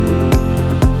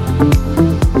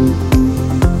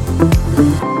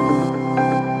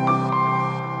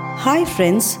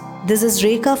friends, this is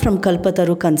Rekha from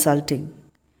Kalpataru Consulting.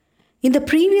 In the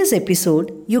previous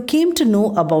episode, you came to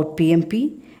know about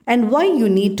PMP and why you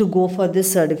need to go for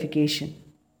this certification.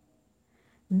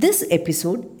 This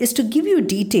episode is to give you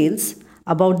details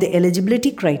about the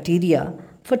eligibility criteria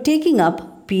for taking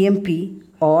up PMP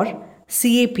or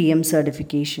CAPM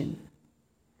certification.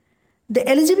 The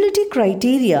eligibility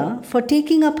criteria for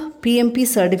taking up PMP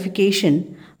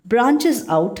certification branches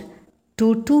out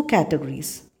to two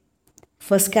categories.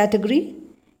 First category,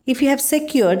 if you have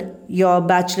secured your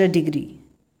bachelor degree.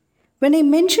 When I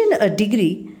mention a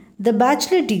degree, the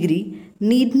bachelor degree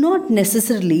need not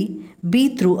necessarily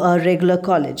be through a regular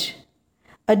college.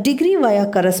 A degree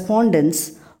via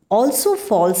correspondence also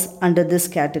falls under this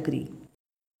category.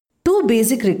 Two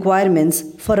basic requirements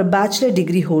for a bachelor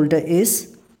degree holder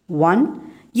is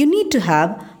 1. You need to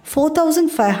have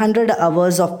 4,500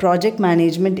 hours of project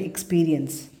management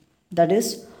experience. That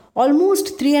is,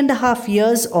 almost 3.5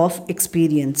 years of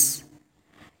experience.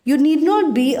 You need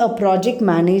not be a project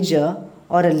manager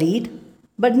or a lead,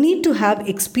 but need to have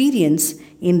experience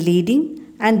in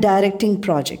leading and directing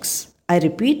projects. I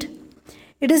repeat,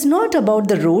 it is not about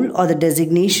the role or the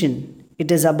designation,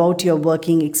 it is about your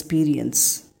working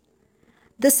experience.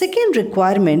 The second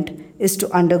requirement is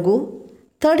to undergo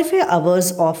 35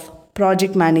 hours of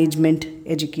project management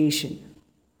education.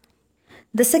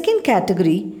 The second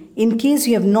category, in case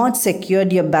you have not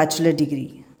secured your bachelor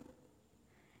degree.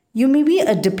 You may be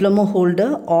a diploma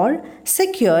holder or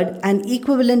secured an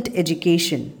equivalent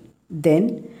education.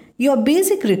 Then, your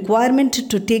basic requirement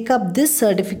to take up this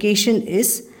certification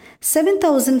is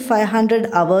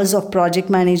 7,500 hours of project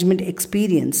management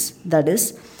experience. That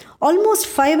is, almost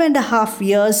 5.5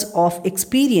 years of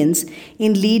experience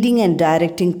in leading and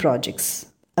directing projects.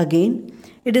 Again,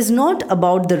 it is not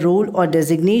about the role or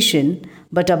designation,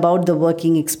 but about the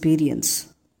working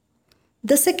experience.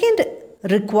 The second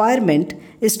requirement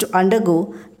is to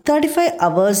undergo 35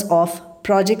 hours of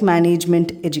project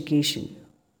management education.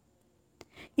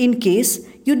 In case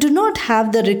you do not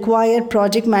have the required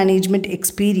project management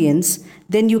experience,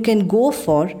 then you can go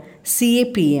for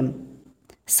CAPM,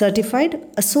 Certified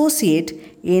Associate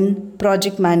in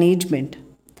Project Management,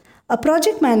 a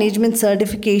project management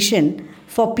certification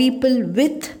for people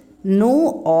with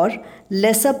no or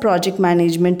lesser project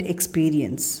management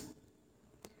experience.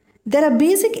 There are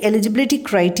basic eligibility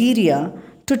criteria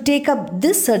to take up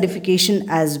this certification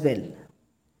as well.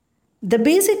 The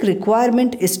basic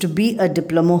requirement is to be a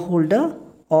diploma holder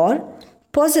or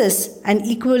possess an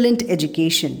equivalent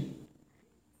education.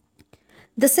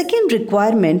 The second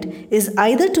requirement is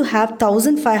either to have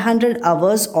 1,500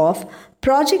 hours of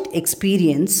project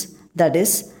experience, that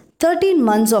is, 13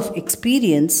 months of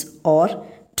experience, or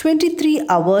 23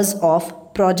 hours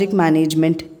of project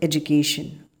management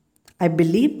education. I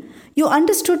believe you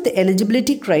understood the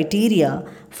eligibility criteria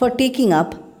for taking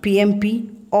up PMP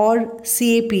or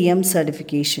CAPM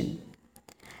certification.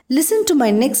 Listen to my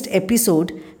next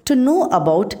episode to know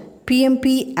about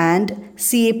PMP and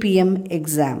CAPM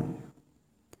exam.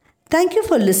 Thank you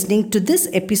for listening to this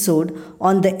episode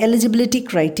on the eligibility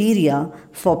criteria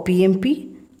for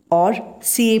PMP or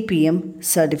CAPM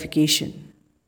certification.